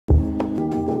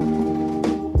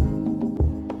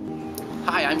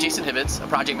I'm Jason Hibbets, a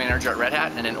project manager at Red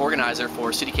Hat and an organizer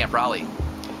for CityCamp Raleigh.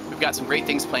 We've got some great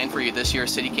things planned for you this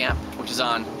year's CityCamp, which is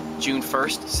on June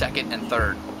 1st, 2nd, and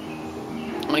 3rd.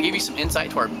 I'm going to give you some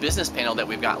insight to our business panel that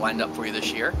we've got lined up for you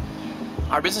this year.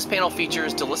 Our business panel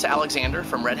features DeLisa Alexander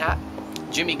from Red Hat,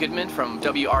 Jimmy Goodmon from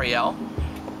WRAL,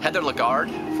 Heather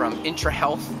LaGarde from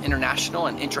IntraHealth International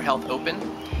and IntraHealth Open,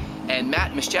 and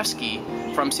Matt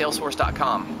Miszewski from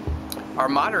Salesforce.com. Our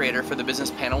moderator for the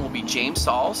business panel will be James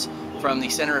Sauls from the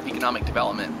Center of Economic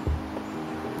Development.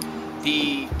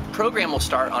 The program will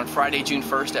start on Friday, June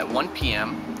 1st at 1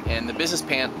 p.m. and the business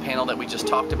panel that we just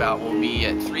talked about will be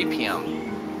at 3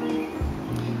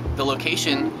 p.m. The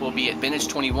location will be at Vintage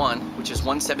 21, which is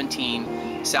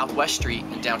 117 Southwest Street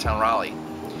in downtown Raleigh.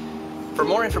 For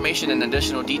more information and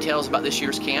additional details about this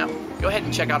year's camp, go ahead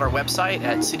and check out our website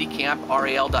at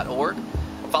citycampral.org.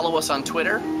 Follow us on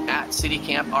Twitter at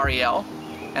CityCampRAL,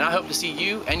 and I hope to see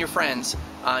you and your friends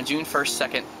on June 1st,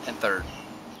 2nd, and 3rd.